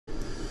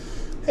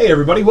Hey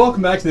everybody,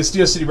 welcome back to the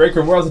Steel City Break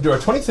Room. We're about to do our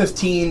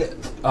 2015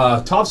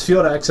 Topps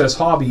Field Access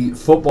Hobby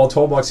Football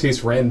 12-box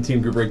case random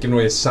team group break, giving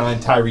away a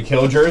signed Tyreek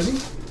Hill jersey.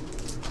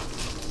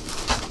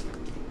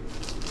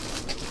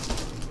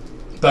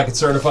 Back at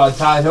Certified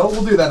Ty Hill.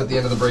 We'll do that at the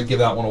end of the break, give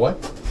that one away.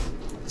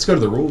 Let's go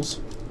to the rules.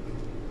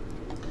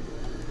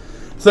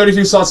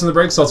 32 slots in the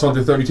break, slots 1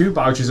 through 32.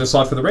 Buyer chooses a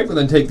slot for the break. We'll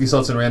then take these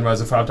slots and randomize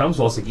them 5 times.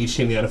 We'll also take each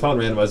team in the NFL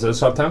and randomize those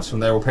 5 times.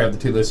 From there, we'll pair up the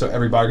 2 lists so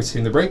every buyer gets a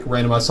team in the break.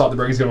 Randomized slot in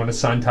the break is going to win a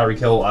signed Tyreek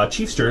Hill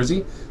Chiefs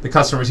jersey. The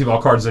customer receives all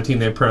cards of their team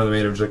they print on the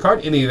main image of the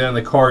card. In the event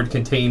of the card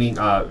containing,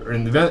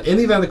 in the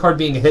event of the card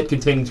being a hit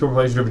containing 2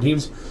 players from different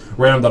teams,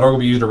 random.org will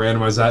be used to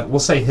randomize that. We'll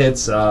say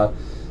hits,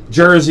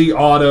 jersey,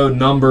 auto,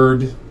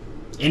 numbered,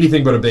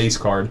 anything but a base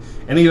card.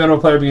 In the event of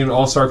a player being an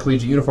all-star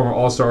collegiate uniform or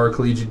all-star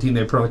collegiate team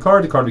they print on the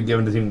card will be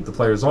given to the team that the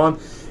player is on.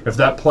 If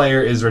that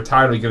player is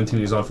retired, will be given to the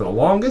team he's on for the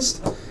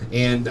longest.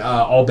 And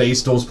all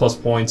base duels plus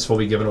points will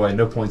be given away.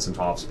 No points in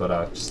tops,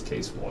 but just in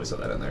case, we'll always have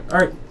that in there. All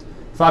right,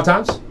 5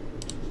 times.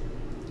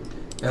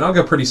 And I'll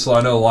go pretty slow.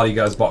 I know a lot of you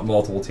guys bought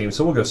multiple teams,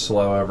 so we'll go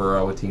slow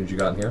over what teams you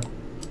got in here.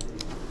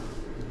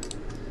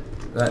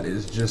 That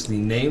is just the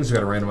names.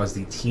 We've got to randomize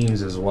the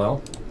teams as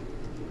well.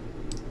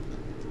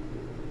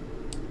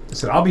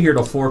 So I'll be here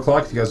till 4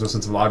 o'clock if you guys want to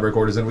send some live break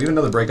orders in. We have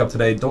another break up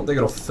today. Don't think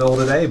it'll fill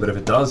today, but if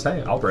it does,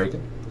 hey, I'll break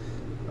it.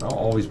 I'll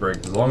always break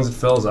it. As long as it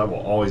fills, I will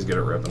always get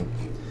it ripping.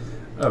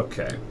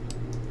 Okay.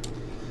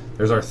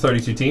 There's our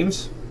 32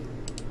 teams.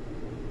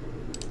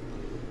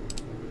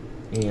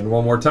 And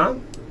one more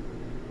time.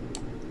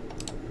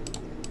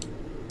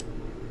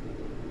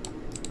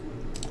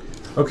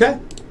 Okay.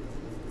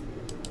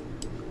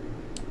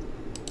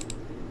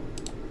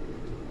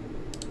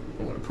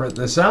 I'm going to print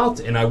this out,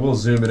 and I will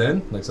zoom it in.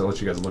 Like I said, I'll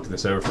let you guys look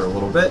this over for a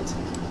little bit.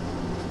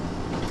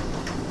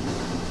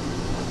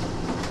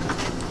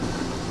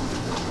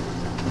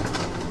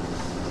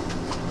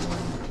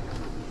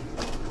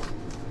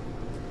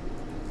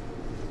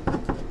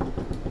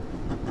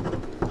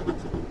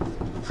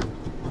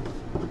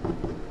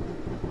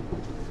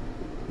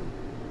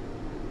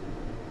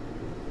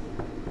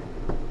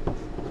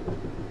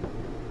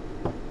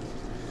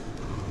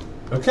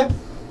 Okay.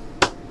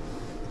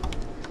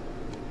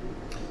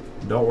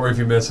 Don't worry if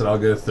you miss it. I'll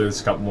go through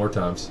this a couple more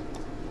times.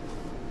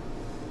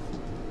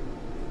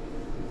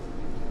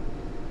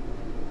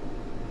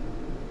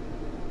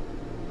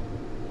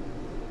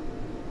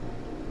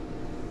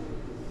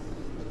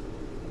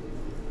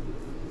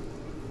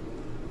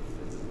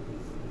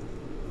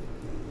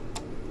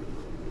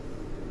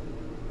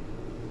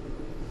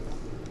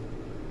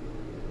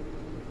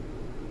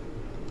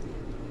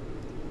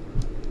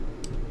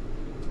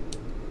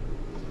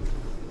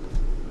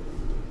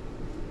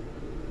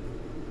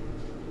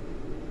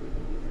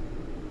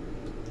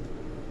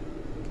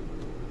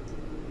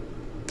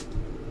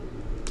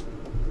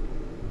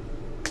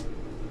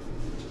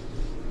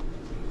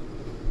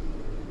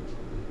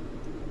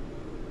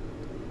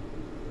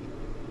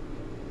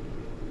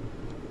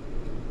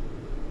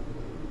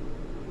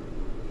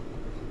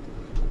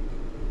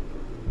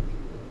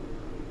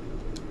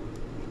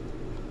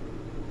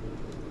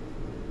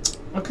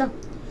 Okay.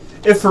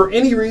 If for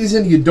any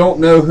reason you don't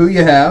know who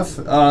you have,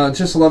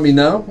 just let me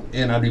know,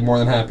 and I'd be more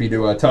than happy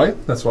to tell you.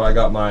 That's why I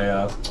got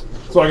my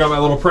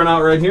little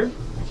printout right here.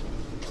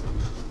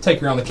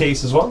 Take around the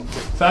case as well.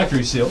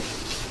 Factory sealed,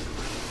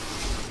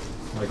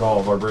 like all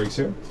of our breaks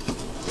here.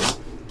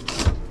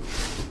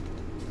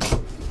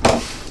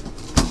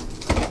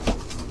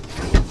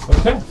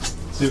 Okay.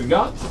 Let's see what we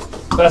got.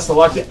 Best of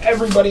luck to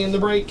everybody in the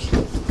break.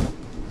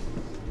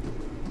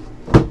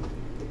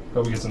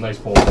 Hope we get some nice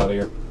pulls out of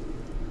here.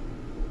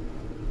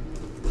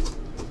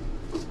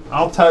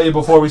 I'll tell you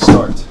before we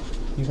start.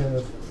 You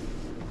have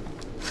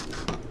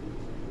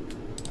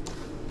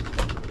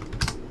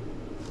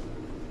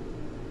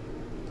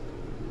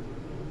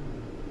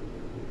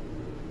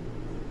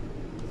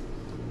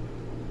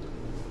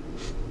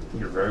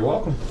You're very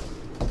welcome.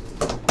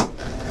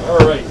 All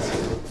right.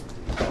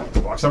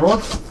 Box number 1.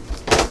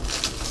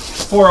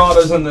 4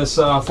 autos in this.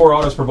 4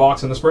 autos per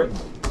box in this break.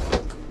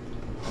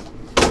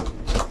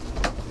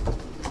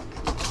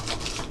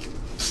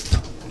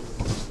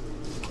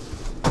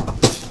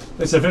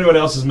 So if anyone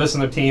else is missing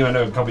their team, I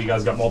know a couple of you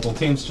guys got multiple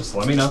teams, just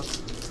let me know.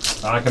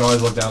 I can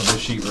always look down at this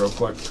sheet real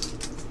quick.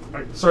 All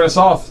right, starting us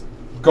off,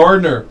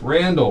 Gardner,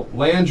 Randall,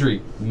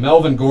 Landry,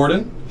 Melvin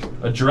Gordon,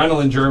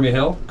 Adrenaline, Jeremy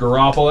Hill,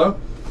 Garoppolo,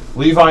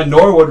 Levi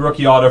Norwood,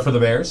 rookie auto for the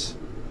Bears.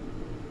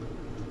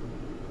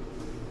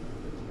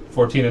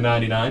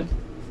 14/99.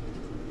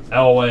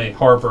 Elway,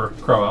 Harper,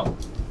 Crowell.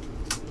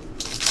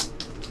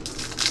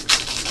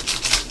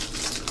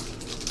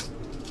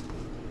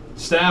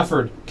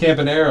 Stafford,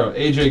 Campanaro,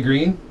 AJ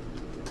Green,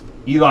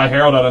 Eli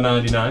Harold out of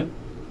 99,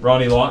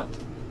 Ronnie Lott,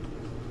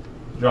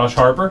 Josh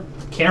Harper,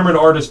 Cameron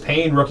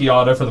Artis-Payne, rookie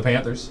auto for the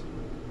Panthers.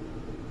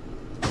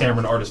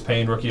 Cameron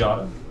Artis-Payne, rookie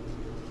auto.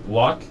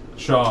 Luck,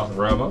 Shaw,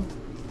 Romo.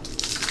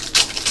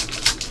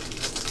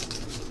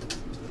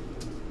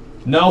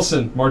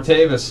 Nelson,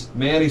 Martavis,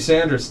 Manny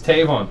Sanders,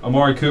 Tavon,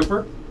 Amari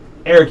Cooper,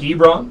 Eric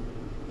Ebron,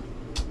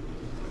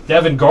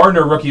 Devin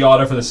Gardner, rookie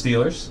auto for the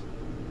Steelers.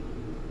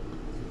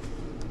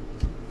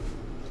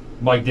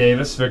 Mike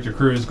Davis, Victor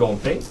Cruz, Golden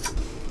Fate.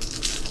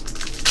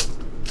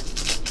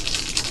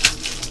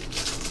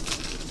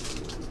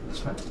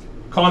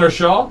 Connor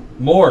Shaw,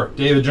 Moore,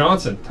 David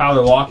Johnson,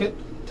 Tyler Lockett,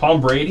 Tom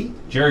Brady,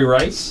 Jerry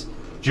Rice,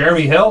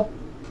 Jeremy Hill.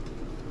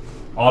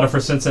 Auto for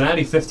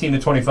Cincinnati,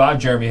 15/25,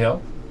 Jeremy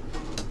Hill.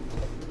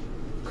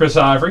 Chris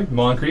Ivory,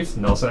 Moncrief,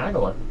 Nelson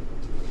Aguilar.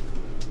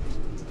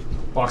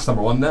 Box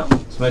number 1 now.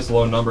 It's a nice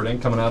low numbered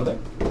ink coming out of there.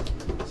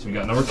 So we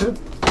got number 2.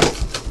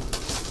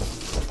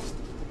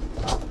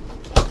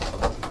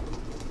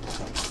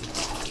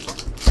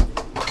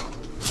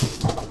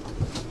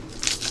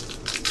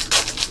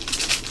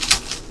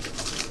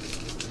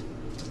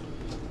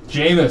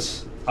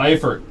 Jameis,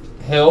 Eifert,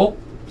 Hill,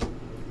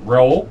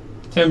 Roll,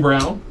 Tim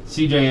Brown,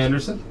 C.J.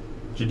 Anderson,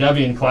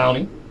 Jadeveon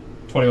Clowney,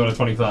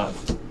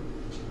 21/25.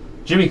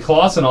 Jimmy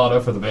Clausen auto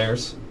for the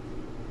Bears.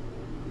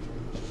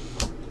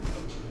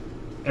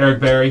 Eric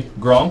Berry,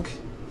 Gronk.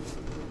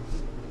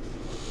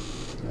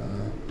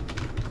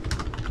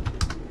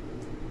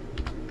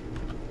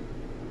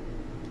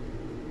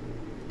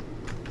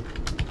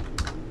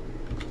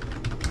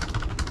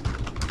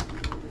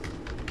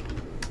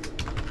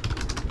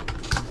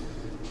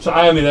 So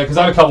IM me that, because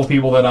I have a couple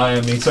people that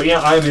IM me. So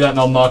yeah, IM me that, and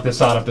I'll knock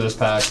this out after this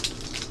pack.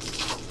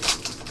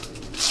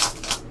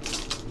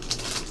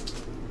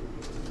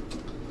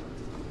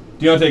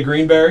 Deontay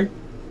Greenberry,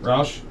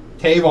 Roush,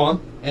 Tavon,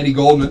 Eddie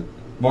Goldman,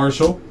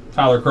 Marshall,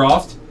 Tyler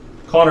Croft,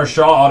 Connor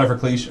Shaw auto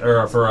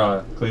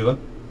for Cleveland.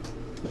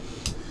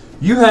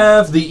 You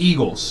have the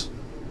Eagles.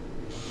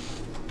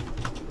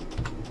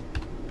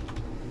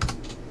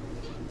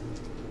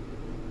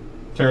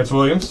 Terrence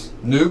Williams,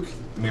 Nuke,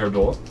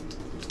 Mirador.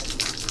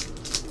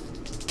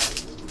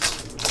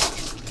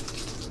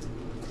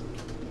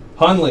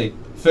 Hunley,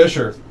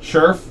 Fisher,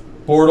 Scherf,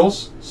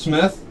 Bortles,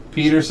 Smith,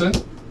 Peterson,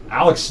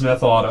 Alex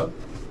Smith auto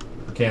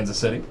for Kansas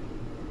City.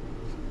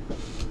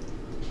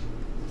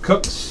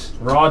 Cooks,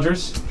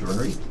 Rogers, Jordan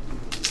Reed.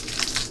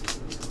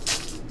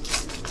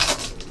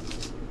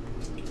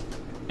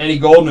 Eddie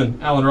Goldman,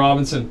 Allen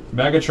Robinson,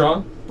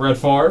 Megatron, Brett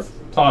Favre,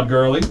 Todd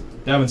Gurley,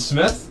 Devin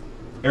Smith,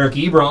 Eric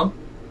Ebron,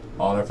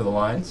 auto for the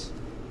Lions.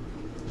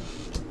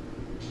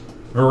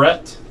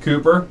 Verrett,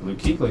 Cooper, Luke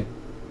Kuechly.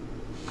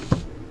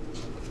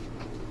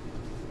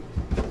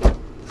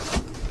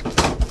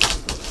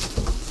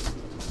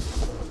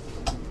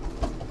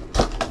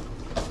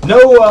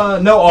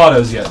 No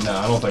autos yet. No,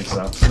 I don't think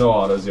so. No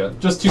autos yet.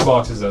 Just 2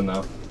 boxes in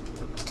though.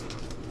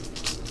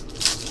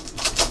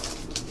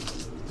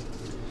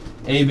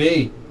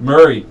 AB,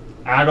 Murray,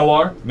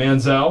 Aguilar,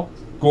 Manziel,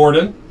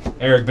 Gordon,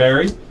 Eric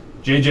Berry,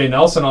 J.J.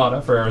 Nelson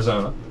auto for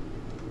Arizona.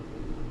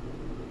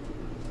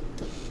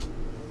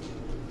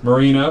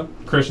 Marino,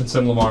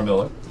 Christensen, Lamar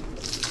Miller.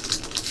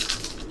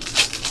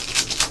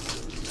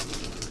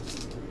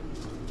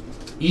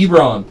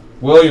 Ebron,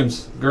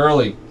 Williams,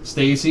 Gurley,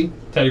 Stacy,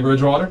 Teddy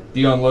Bridgewater,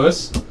 Dion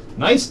Lewis.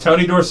 Nice,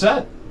 Tony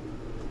Dorsett.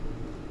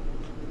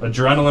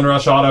 Adrenaline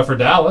Rush auto for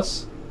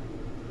Dallas.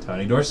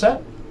 Tony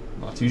Dorsett.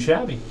 Not too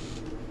shabby.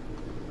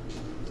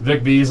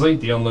 Vic Beasley,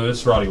 Dion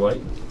Lewis, Roddy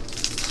White.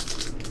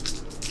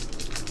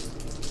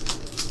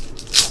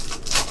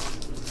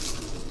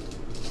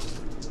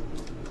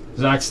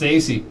 Zach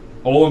Stacy,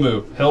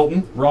 Olamu,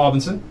 Hilton,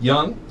 Robinson,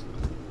 Young,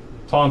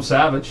 Tom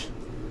Savage.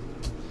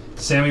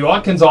 Sammy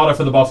Watkins auto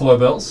for the Buffalo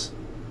Bills.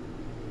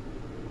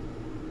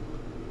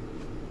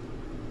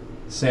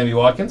 Sammy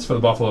Watkins for the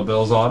Buffalo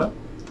Bills auto.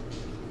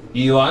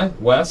 Eli,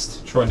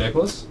 West, Troy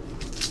Nicholas.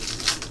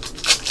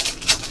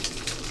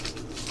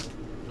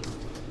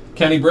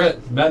 Kenny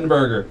Britt,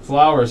 Mettenberger,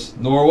 Flowers,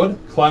 Norwood,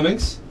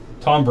 Clemmings,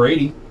 Tom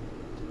Brady,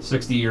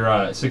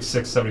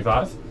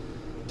 66/75.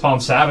 Tom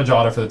Savage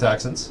auto for the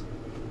Texans.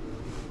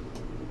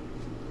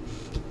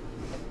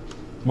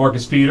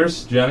 Marcus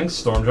Peters, Jennings,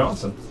 Storm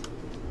Johnson.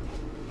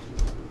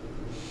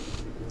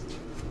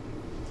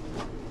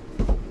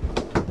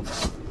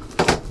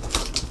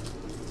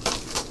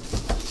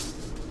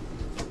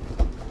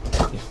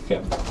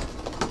 Okay.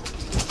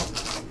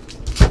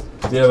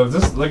 Yeah, but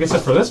this, like I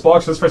said, for this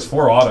box, this price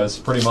 4 autos,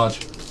 pretty much.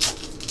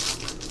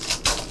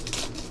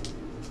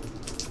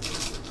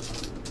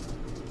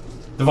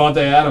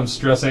 Devontae Adams,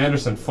 Stress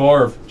Anderson,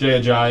 Favre,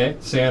 Jay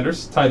Ajayi,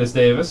 Sanders, Titus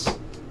Davis,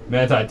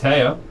 Manti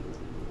Te'o,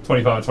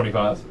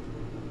 25/25.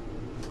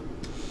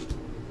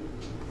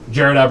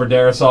 Jared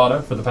Abbrederis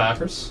auto for the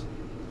Packers.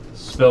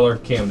 Spiller,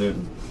 Cam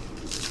Newton.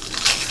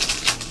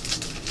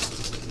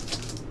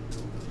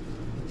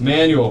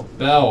 Manuel,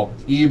 Bell,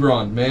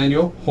 Ebron,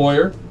 Manuel,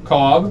 Hoyer,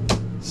 Cobb,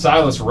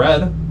 Silas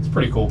Red. It's a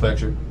pretty cool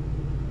picture.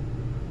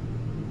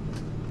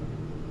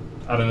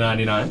 Out of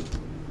 99.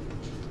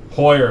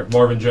 Hoyer,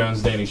 Marvin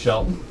Jones, Danny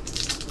Shelton.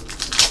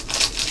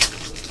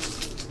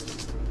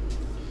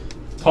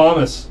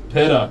 Thomas,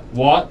 Pitta,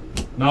 Watt,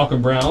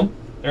 Malcolm Brown,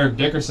 Eric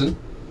Dickerson.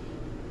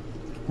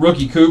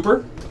 Rookie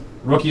Cooper,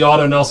 rookie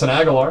auto Nelson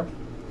Aguilar.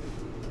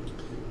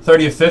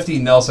 30/50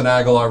 Nelson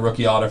Aguilar,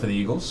 rookie auto for the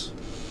Eagles.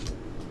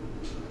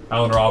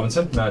 Allen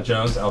Robinson, Matt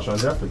Jones, Alshon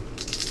Jeffrey.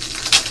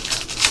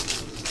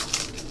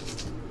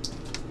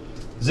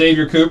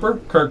 Xavier Cooper,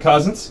 Kirk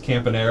Cousins,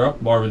 Campanaro,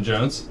 Marvin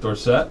Jones,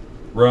 Dorsett,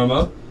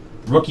 Romo,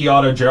 rookie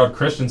auto Gerald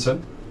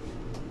Christensen,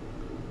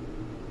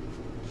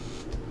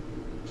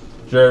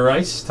 Jerry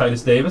Rice,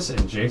 Titus Davis,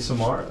 and Jay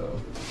Samaro.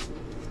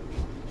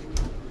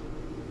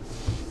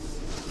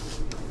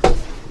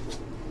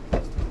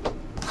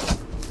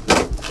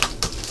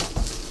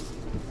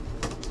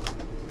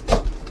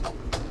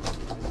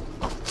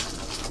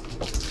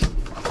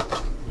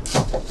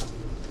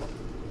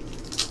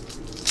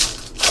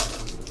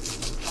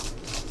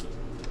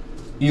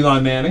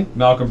 Eli Manning,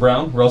 Malcolm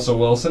Brown, Russell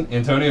Wilson,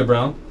 Antonio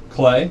Brown,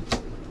 Clay,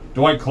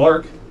 Dwight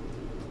Clark,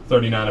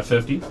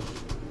 39/50.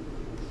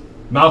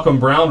 Malcolm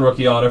Brown,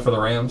 rookie auto for the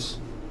Rams.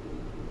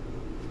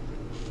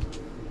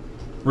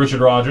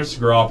 Richard Rodgers,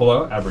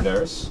 Garoppolo,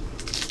 Aberderis.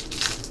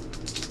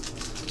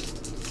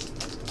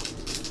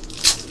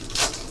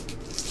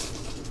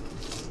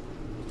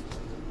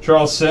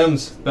 Charles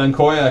Sims, Ben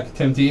Koyak,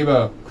 Tim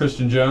Tebow,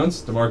 Christian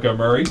Jones, DeMarco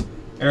Murray,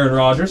 Aaron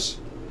Rodgers,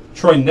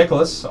 Troy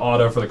Nicholas,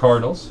 auto for the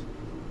Cardinals.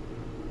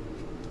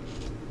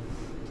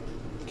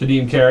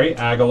 Kadeem Carey,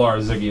 Aguilar,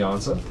 Ziggy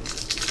Ansah.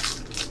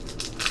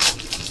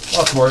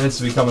 Lots more hits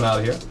to be coming out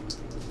of here.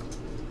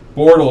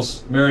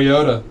 Bortles,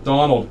 Mariota,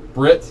 Donald,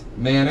 Britt,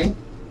 Manning,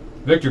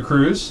 Victor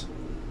Cruz,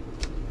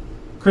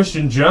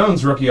 Christian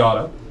Jones, rookie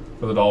auto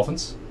for the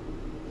Dolphins.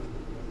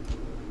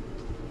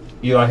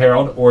 Eli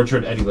Harold,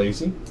 Orchard, Eddie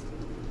Lacy.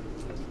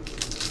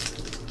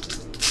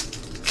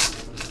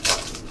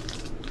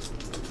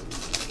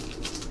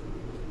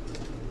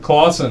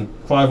 Clausen,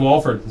 Clive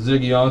Walford,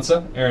 Ziggy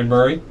Ansah, Aaron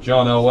Murray,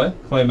 John Elway,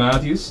 Clay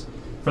Matthews.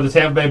 For the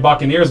Tampa Bay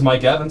Buccaneers,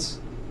 Mike Evans.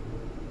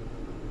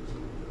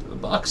 For the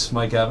Bucks,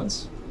 Mike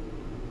Evans.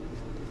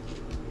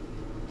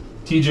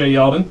 TJ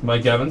Yeldon,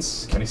 Mike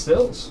Evans, Kenny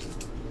Stills.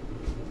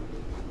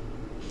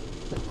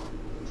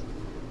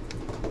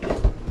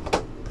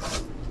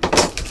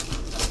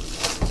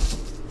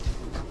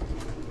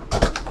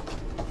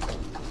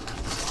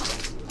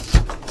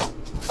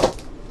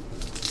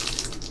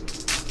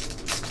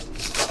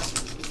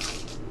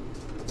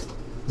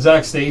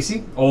 Zach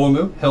Stacy,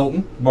 Olamu,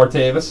 Hilton,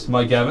 Martavis,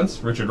 Mike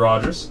Evans, Richard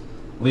Rodgers,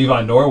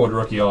 Levi Norwood,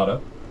 rookie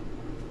auto.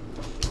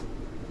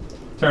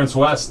 Terrence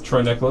West,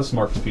 Troy Nicholas,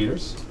 Marcus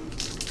Peters.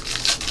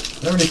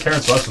 Never knew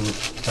Terrence West was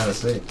with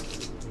Tennessee.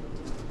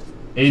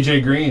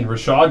 AJ Green,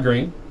 Rashad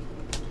Green,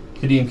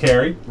 Kadeem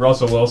Carey,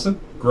 Russell Wilson,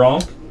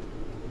 Gronk,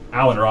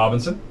 Allen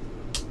Robinson.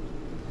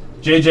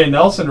 JJ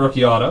Nelson,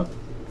 rookie auto,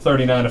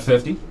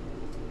 39/50.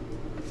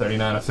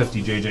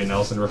 39/50, JJ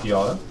Nelson, rookie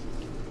auto.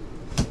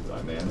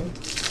 By Manning.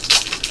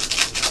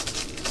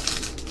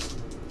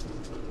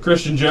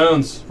 Christian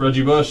Jones,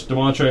 Reggie Bush,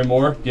 DeMontre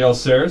Moore, Gale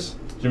Sayers,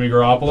 Jimmy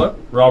Garoppolo,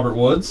 Robert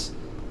Woods,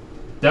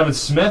 Devin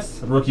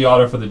Smith, rookie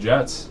auto for the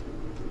Jets.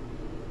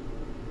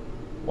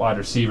 Wide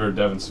receiver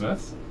Devin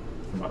Smith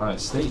from Ohio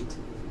State.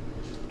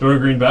 Dorian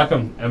Green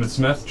Beckham, Emmitt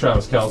Smith,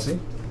 Travis Kelce.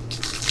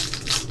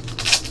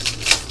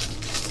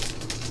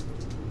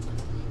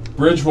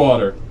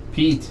 Bridgewater,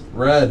 Pete,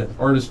 Red,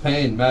 Artis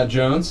Payne, Matt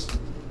Jones,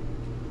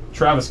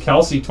 Travis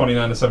Kelce,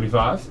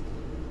 29/75.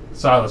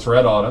 Silas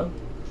Red auto.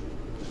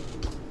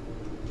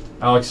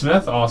 Alex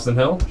Smith, Austin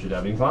Hill,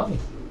 Jadeveon Clowney.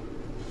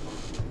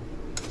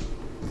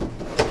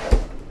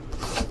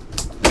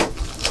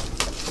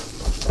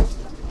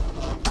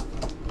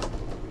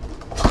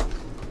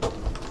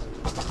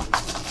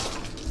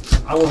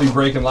 I will be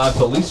breaking live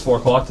till at least 4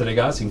 o'clock today,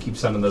 guys. You can keep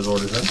sending those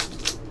orders in.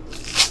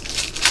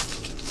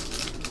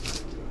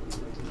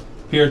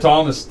 Pierre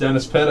Thomas,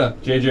 Dennis Pitta,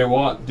 J.J.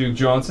 Watt, Duke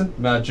Johnson,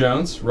 Matt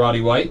Jones,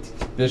 Roddy White,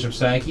 Bishop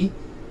Sankey,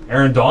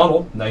 Aaron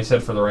Donald, nice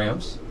hit for the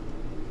Rams.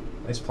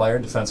 Nice player,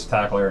 defensive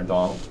tackle Aaron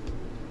Donald.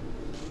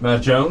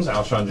 Matt Jones,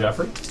 Alshon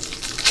Jeffrey.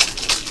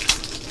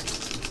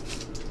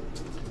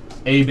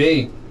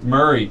 AB,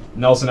 Murray,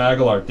 Nelson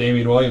Aguilar,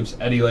 Damian Williams,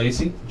 Eddie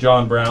Lacy,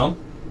 John Brown,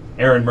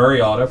 Aaron Murray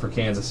auto for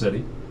Kansas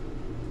City.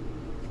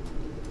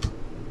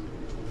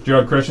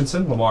 Gerald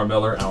Christensen, Lamar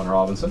Miller, Allen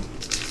Robinson.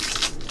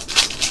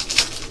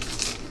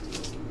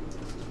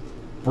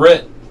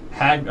 Britt,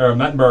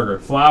 Mettenberger,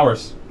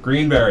 Flowers,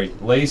 Greenberry,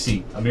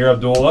 Lacy, Amir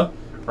Abdullah,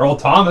 Earl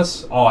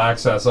Thomas, all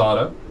access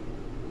auto.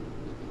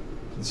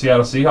 The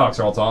Seattle Seahawks,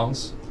 Earl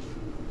Thomas.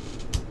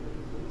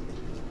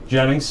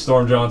 Jennings,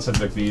 Storm Johnson,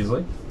 Vic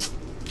Beasley.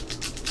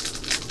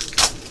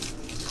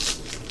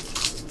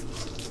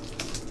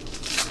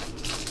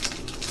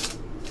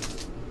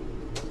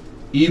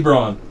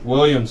 Ebron,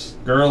 Williams,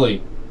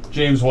 Gurley,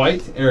 James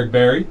White, Eric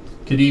Berry,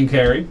 Kadeem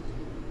Carey,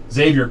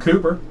 Xavier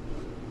Cooper,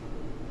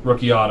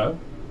 rookie auto.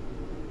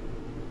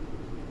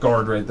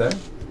 Guard right there.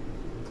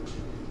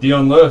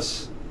 Dion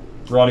Lewis,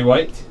 Roddy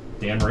White,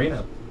 Dan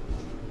Marino.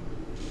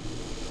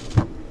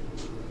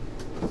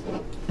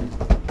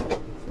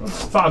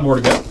 Five more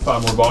to go.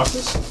 5 more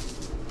boxes.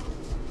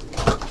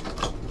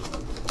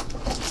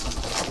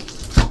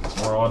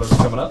 More autos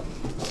coming up.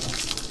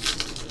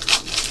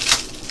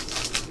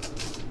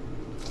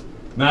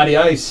 Matty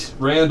Ice,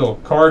 Randall,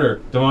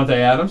 Carter, Devontae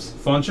Adams,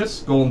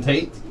 Funchess, Golden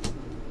Tate,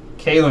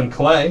 Kalen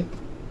Clay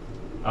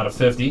out of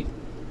 50.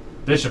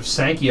 Bishop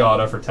Sankey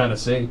auto for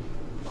Tennessee.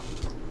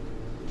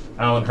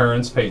 Alan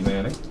Hearns, Peyton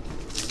Manning.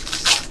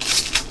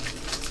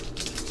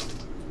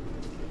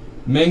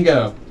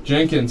 Mingo,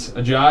 Jenkins,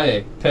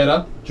 Ajayi,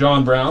 Pitta,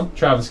 John Brown,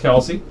 Travis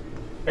Kelce,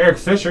 Eric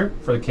Fisher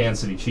for the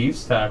Kansas City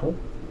Chiefs, tackle.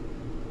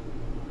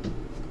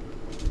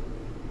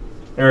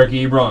 Eric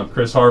Ebron,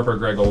 Chris Harper,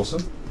 Greg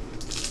Olsen.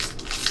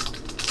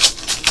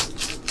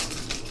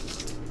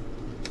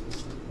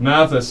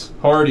 Mathis,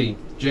 Hardy,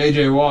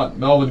 J.J. Watt,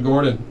 Melvin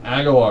Gordon,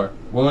 Aguilar,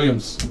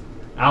 Williams,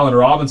 Allen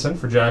Robinson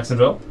for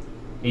Jacksonville,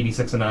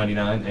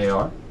 86/99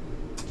 AR.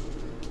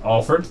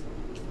 Alford,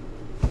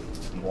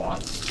 and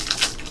Watt.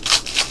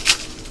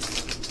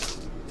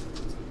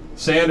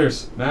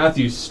 Sanders,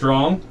 Matthews,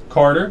 Strong,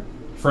 Carter,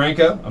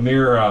 Franco,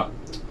 Lamar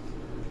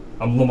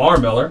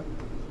Miller,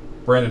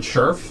 Brandon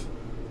Scherf,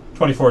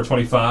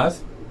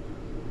 24/25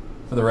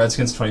 for the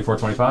Redskins,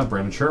 24/25,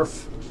 Brandon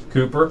Scherf,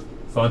 Cooper,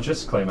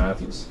 Funchess, Clay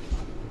Matthews.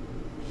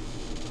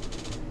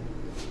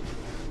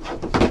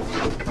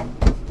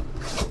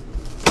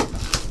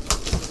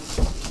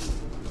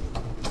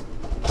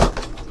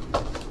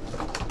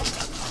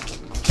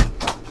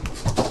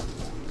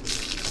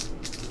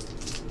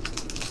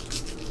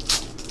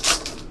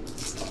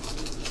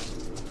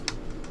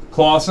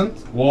 Clausen,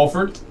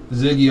 Wolford,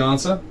 Ziggy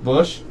Ansah,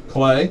 Bush,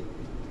 Clay,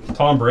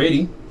 Tom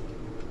Brady,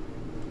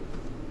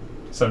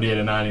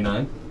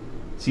 78/99,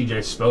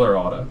 CJ Spiller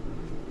auto,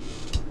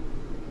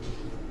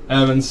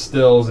 Evans,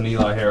 Stills, and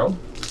Eli Harold.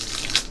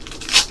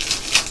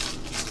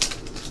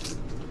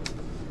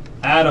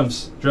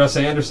 Adams, Dress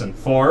Anderson,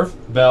 Favre,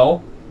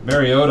 Bell,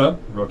 Mariota,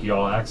 rookie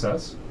all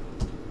access,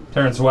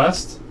 Terrence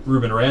West,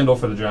 Ruben Randall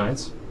for the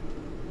Giants,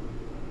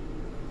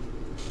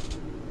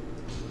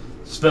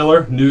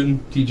 Spiller,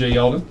 Newton, TJ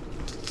Yeldon,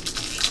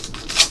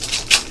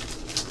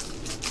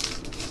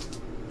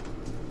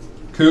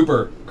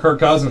 Cooper, Kirk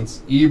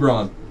Cousins,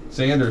 Ebron,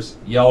 Sanders,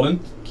 Yeldon,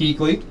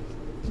 Kuechly,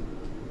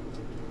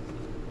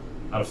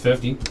 out of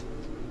 50,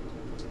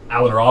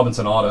 Allen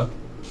Robinson auto,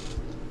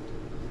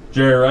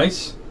 Jerry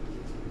Rice,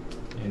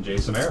 and Jay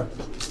Samara.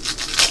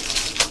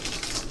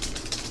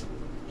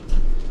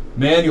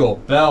 Manuel,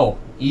 Bell,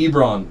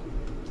 Ebron,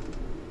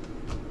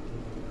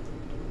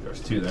 there's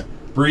two there,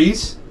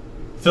 Breeze,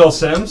 Phil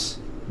Simms,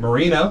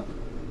 Marino,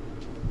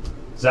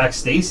 Zach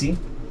Stacy,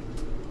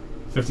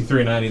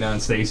 53/99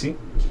 Stacy,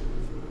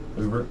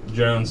 Uber,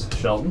 Jones,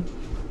 Shelton.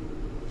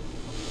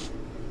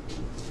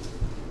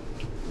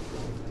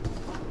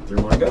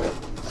 3 more to go.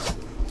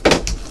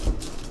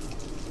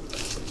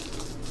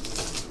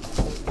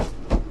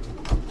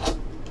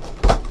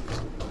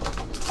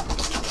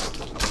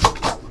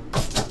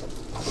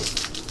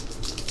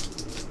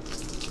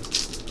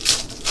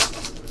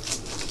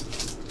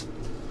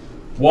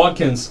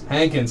 Watkins,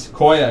 Hankins,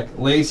 Koyak,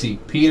 Lacey,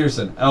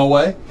 Peterson,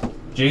 Elway,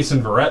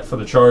 Jason Verrett for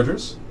the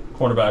Chargers,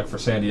 cornerback for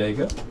San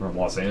Diego, or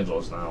Los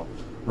Angeles now.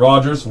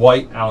 Rogers,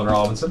 White, Allen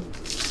Robinson.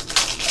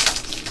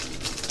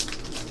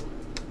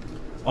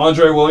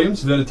 Andre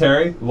Williams,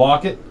 Vinatieri,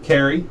 Lockett,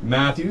 Carey,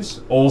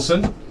 Matthews,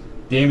 Olsen,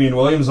 Damian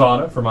Williams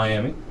auto for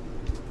Miami.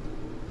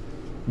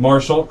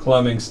 Marshall,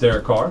 Clemmings,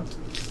 Derek Carr.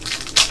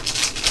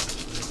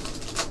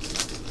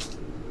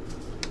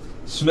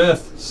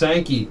 Smith,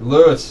 Sankey,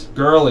 Lewis,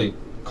 Gurley,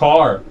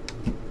 Carr,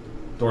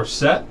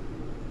 Dorsett,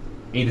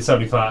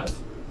 8/75.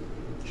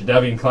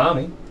 Jadeveon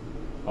Clowney,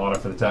 auto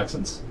for the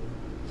Texans.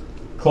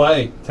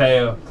 Clay,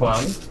 Teo,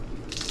 Clowney.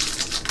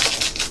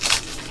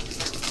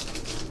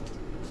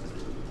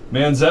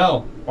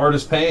 Manziel,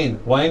 Artis Payne,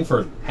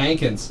 Langford,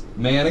 Hankins,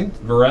 Manning,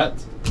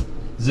 Verrett,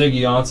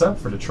 Ziggy Ansah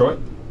for Detroit.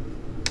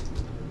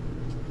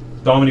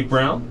 Dominique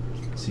Brown,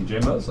 C.J.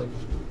 Mosley.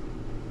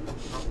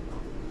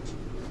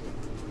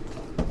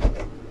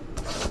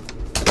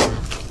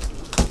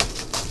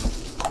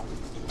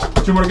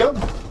 Two more to go.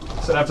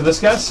 So after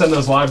this, guys, send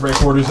those live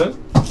break orders in.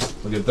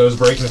 We'll get those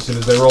breaking as soon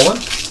as they roll in.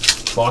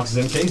 Boxes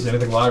in case,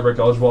 anything live break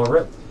eligible or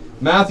rip.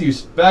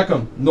 Matthews,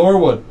 Beckham,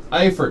 Norwood,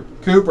 Eifert,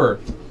 Cooper,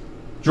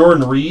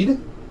 Jordan Reed,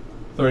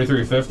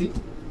 33/50.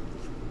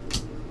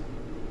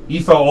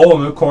 Ifo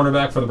Olumu,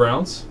 cornerback for the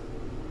Browns.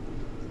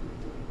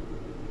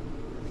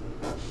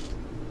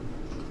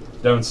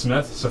 Devin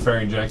Smith,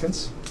 Safarian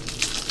Jenkins.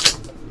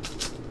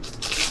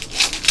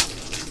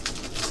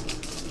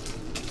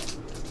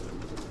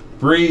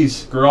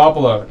 Breeze,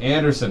 Garoppolo,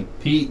 Anderson,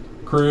 Pete,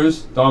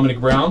 Cruz,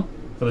 Dominic Brown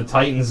for the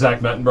Titans, Zach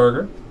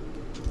Mettenberger.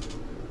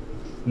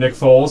 Nick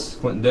Foles,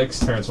 Clinton Dix,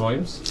 Terrence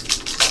Williams.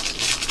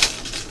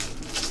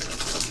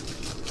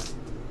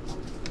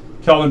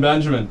 Kelvin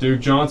Benjamin, Duke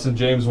Johnson,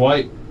 James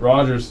White,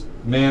 Rogers,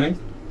 Manning,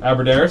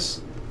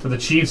 Aberdaris. For the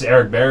Chiefs,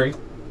 Eric Berry,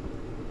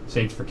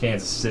 safety for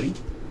Kansas City.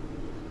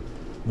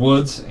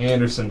 Woods,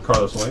 Anderson,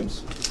 Carlos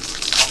Williams.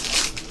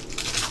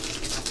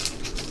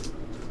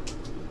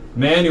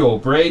 Manuel,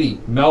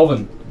 Brady,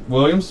 Melvin,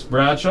 Williams,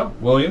 Bradshaw,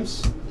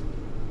 Williams.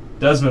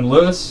 Desmond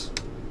Lewis,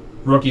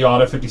 rookie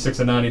auto,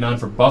 56/99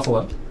 for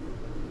Buffalo.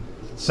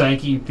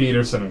 Sankey,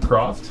 Peterson, and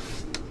Croft.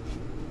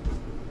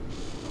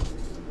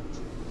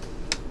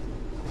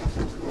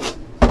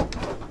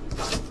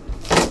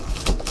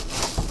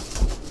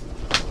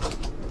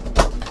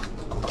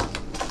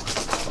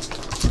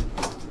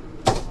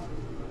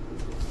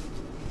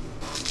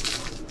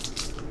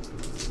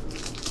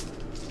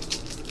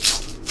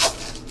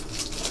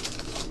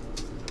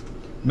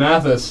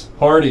 Mathis,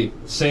 Hardy,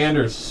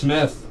 Sanders,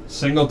 Smith,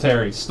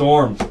 Singletary,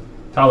 Storm,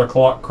 Tyler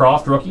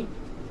Croft, rookie.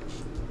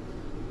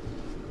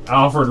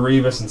 Alfred,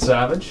 Revis, and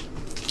Savage.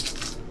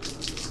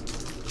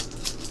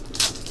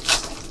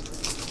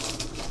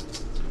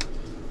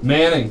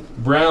 Manning,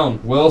 Brown,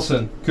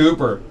 Wilson,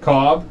 Cooper,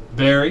 Cobb,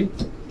 Barry,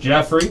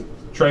 Jeffrey,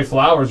 Trey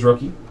Flowers,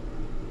 rookie.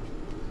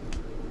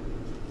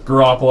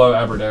 Garoppolo,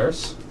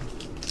 Aberdaris.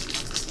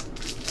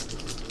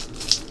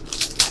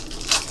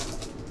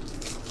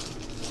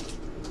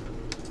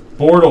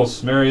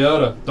 Bortles,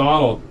 Mariota,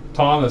 Donald,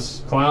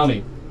 Thomas,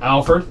 Clowney,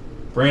 Alfred,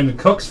 Brandon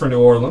Cooks for New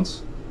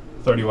Orleans,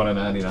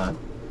 31/99.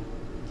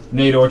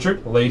 Nate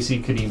Orchard,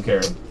 Lacey, Kadeem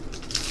Carey.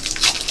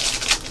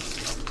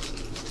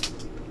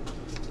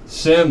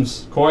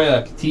 Sims,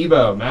 Koyak,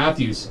 Tebow,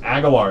 Matthews,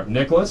 Aguilar,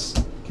 Nicholas,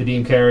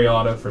 Kadeem Carey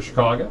auto for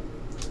Chicago.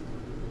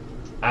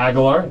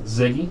 Aguilar,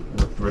 Ziggy,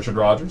 Richard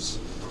Rodgers.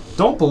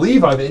 Don't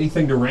believe I have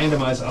anything to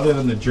randomize other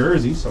than the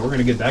jersey, so we're going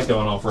to get that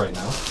going off right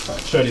now. I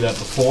showed you that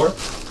before.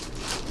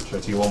 Show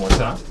it to you one more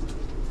time.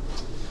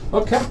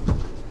 Okay,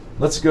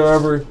 let's go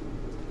over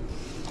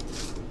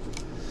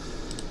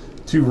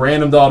to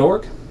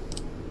random.org.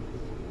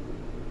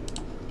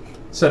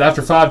 Said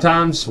after 5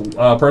 times,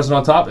 person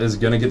on top is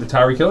going to get the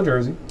Tyreek Hill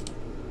jersey.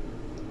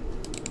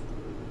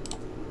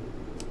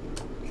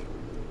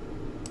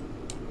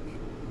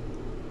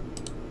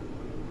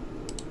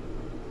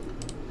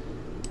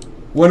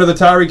 Winner of the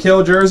Tyreek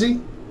Hill jersey,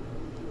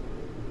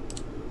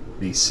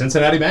 the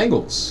Cincinnati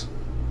Bengals.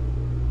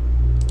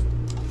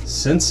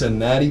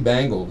 Cincinnati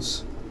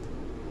Bengals.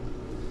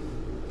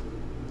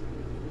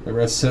 The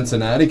rest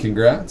Cincinnati,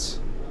 congrats.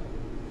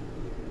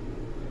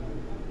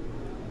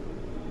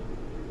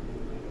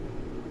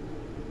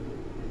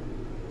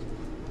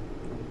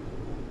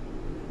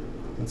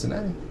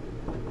 Cincinnati.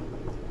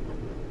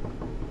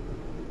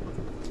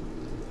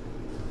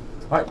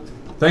 All right.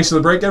 Thanks for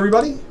the break,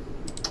 everybody.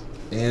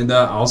 And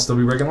I'll still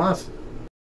be breaking live.